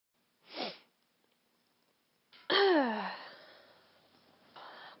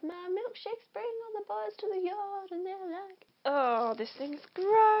Chick's bringing all the boys to the yard and they're like, oh, this thing's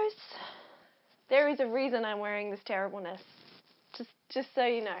gross. There is a reason I'm wearing this terribleness. Just so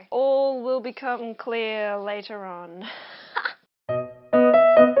you know. All will become clear later on.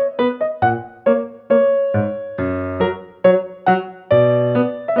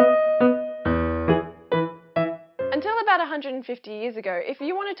 Until about 150 years ago, if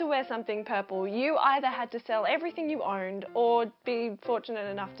you wanted to wear something purple, you either had to sell everything you owned or be fortunate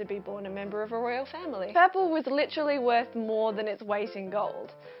enough to be born a member of a royal family. Purple was literally worth more than its weight in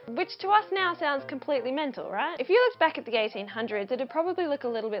gold, which to us now sounds completely mental, right? If you looked back at the 1800s, it'd probably look a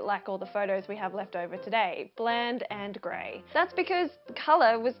little bit like all the photos we have left over today, bland and grey. That's because the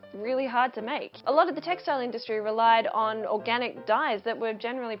colour was really hard to make. A lot of the textile industry relied on organic dyes that were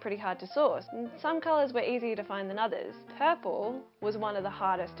generally pretty hard to source, and some colours were easier to find than others. Purple was one of the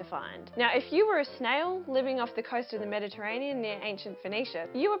hardest to find. Now, if you were a snail living off the coast of the Mediterranean near ancient Phoenicia,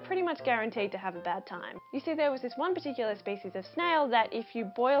 you were pretty much guaranteed to have a bad time. You see, there was this one particular species of snail that if you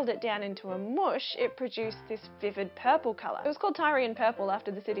boiled it down into a mush, it produced this vivid purple colour. It was called Tyrian purple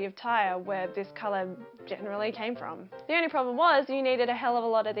after the city of Tyre, where this colour generally came from. The only problem was you needed a hell of a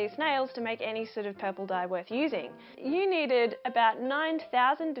lot of these snails to make any sort of purple dye worth using. You needed about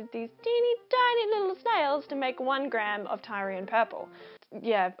 9,000 of these teeny tiny little snails to make 1 gram of Tyrian purple.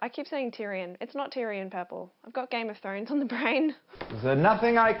 Yeah, I keep saying Tyrian. It's not Tyrian purple. I've got Game of Thrones on the brain. Is there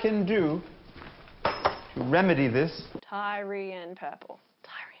nothing I can do to remedy this? Tyrian purple.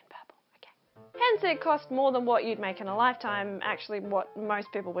 Tyrian purple, okay. Hence it cost more than what you'd make in a lifetime, actually what most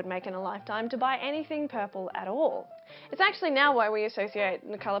people would make in a lifetime, to buy anything purple at all. It's actually now why we associate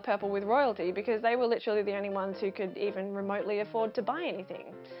the colour purple with royalty, because they were literally the only ones who could even remotely afford to buy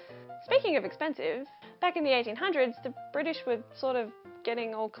anything. Speaking of expensive, back in the 1800s, the British were sort of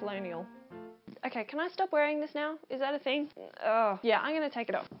getting all colonial. Okay, can I stop wearing this now? Is that a thing? Oh, yeah, I'm gonna take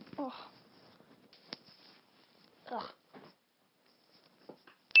it off. Oh. Ugh.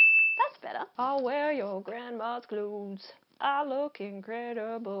 That's better. I'll wear your grandma's clothes. I look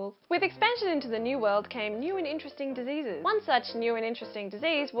incredible. With expansion into the New World came new and interesting diseases. One such new and interesting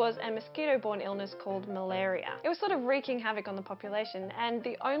disease was a mosquito-borne illness called malaria. It was sort of wreaking havoc on the population, and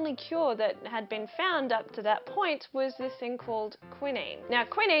the only cure that had been found up to that point was this thing called quinine. Now,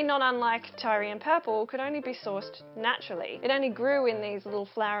 quinine, not unlike Tyrian purple, could only be sourced naturally. It only grew in these little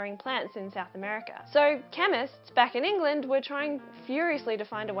flowering plants in South America. So chemists back in England were trying furiously to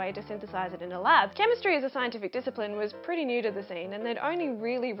find a way to synthesize it in a lab. Chemistry as a scientific discipline was pretty new to the scene, and they'd only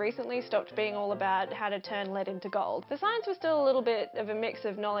really recently stopped being all about how to turn lead into gold. The science was still a little bit of a mix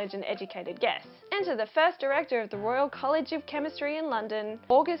of knowledge and educated guess. Enter the first director of the Royal College of Chemistry in London,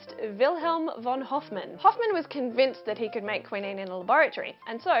 August Wilhelm von Hoffmann. Hoffmann was convinced that he could make quinine in a laboratory,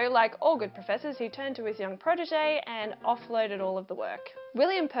 and so, like all good professors, he turned to his young protege and offloaded all of the work.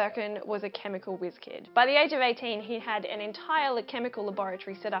 William Perkin was a chemical whiz kid. By the age of 18, he had an entire chemical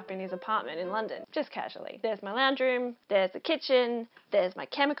laboratory set up in his apartment in London, just casually. There's my lounge room, there's the kitchen, there's my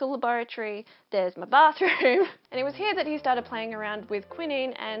chemical laboratory, there's my bathroom. And it was here that he started playing around with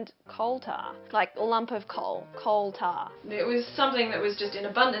quinine and coal tar, like a lump of coal tar. It was something that was just in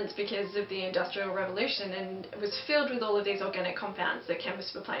abundance because of the Industrial Revolution, and it was filled with all of these organic compounds that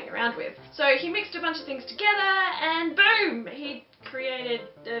chemists were playing around with. So he mixed a bunch of things together and boom! He created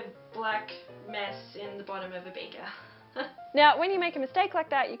a black mess in the bottom of a beaker. Now, when you make a mistake like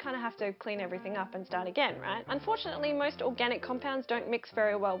that, you kind of have to clean everything up and start again, right? Unfortunately, most organic compounds don't mix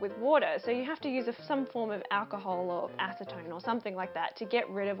very well with water, so you have to use some form of alcohol or acetone or something like that to get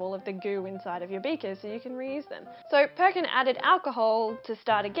rid of all of the goo inside of your beakers so you can reuse them. So Perkin added alcohol to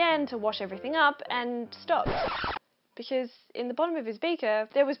start again to wash everything up and stopped. Because in the bottom of his beaker,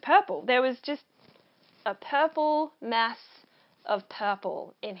 there was purple. There was just a purple mass of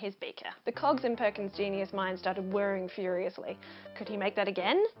purple in his beaker. The cogs in Perkin's genius mind started whirring furiously. Could he make that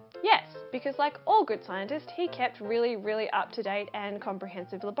again? Yes, because like all good scientists, he kept really up-to-date and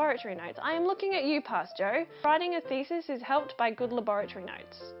comprehensive laboratory notes. I am looking at you, Past Joe. Writing a thesis is helped by good laboratory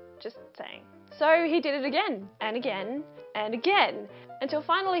notes. Just saying. So he did it again, and again, and again, until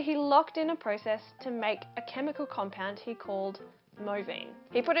finally he locked in a process to make a chemical compound he called Movine.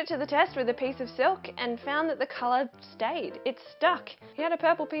 He put it to the test with a piece of silk and found that the colour stayed. It stuck. He had a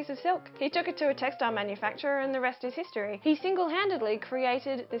purple piece of silk. He took it to a textile manufacturer and the rest is history. He single-handedly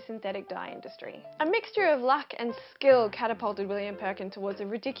created the synthetic dye industry. A mixture of luck and skill catapulted William Perkin towards a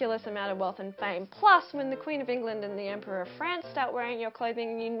ridiculous amount of wealth and fame. Plus, when the Queen of England and the Emperor of France start wearing your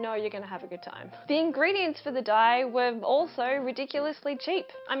clothing, you know you're going to have a good time. The ingredients for the dye were also ridiculously cheap.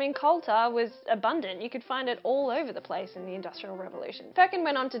 I mean, coal tar was abundant. You could find it all over the place in the Industrial Revolution. revolution. Perkin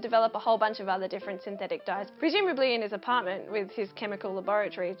went on to develop a whole bunch of other different synthetic dyes, presumably in his apartment with his chemical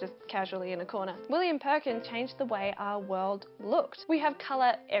laboratory just casually in a corner. William Perkin changed the way our world looked. We have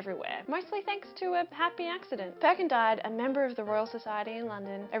colour everywhere, mostly thanks to a happy accident. Perkin died a member of the Royal Society in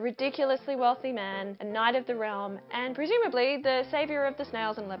London, a ridiculously wealthy man, a knight of the realm, and presumably the saviour of the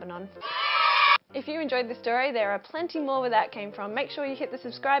snails in Lebanon. If you enjoyed this story, there are plenty more where that came from. Make sure you hit the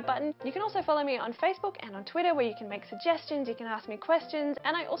subscribe button. You can also follow me on Facebook and on Twitter, where you can make suggestions, you can ask me questions,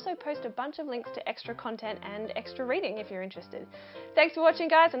 and I also post a bunch of links to extra content and extra reading if you're interested. Thanks for watching,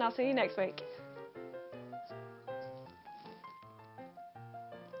 guys, and I'll see you next week.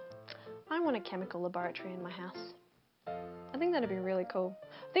 I want a chemical laboratory in my house. I think that'd be really cool.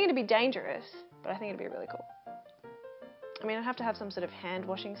 I think it'd be dangerous, but I think it'd be really cool. I mean, I'd have to have some sort of hand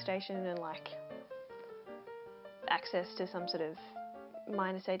washing station and like access to some sort of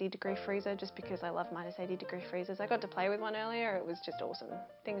 -80-degree freezer, just because I love -80-degree freezers. I got to play with one earlier. It was just awesome.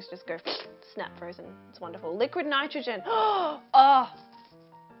 Things just go snap frozen. It's wonderful. Liquid nitrogen. Oh,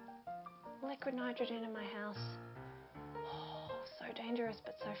 liquid nitrogen in my house. Oh, so dangerous,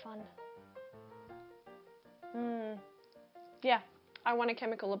 but so fun. Yeah, I want a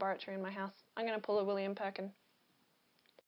chemical laboratory in my house. I'm going to pull a William Perkin.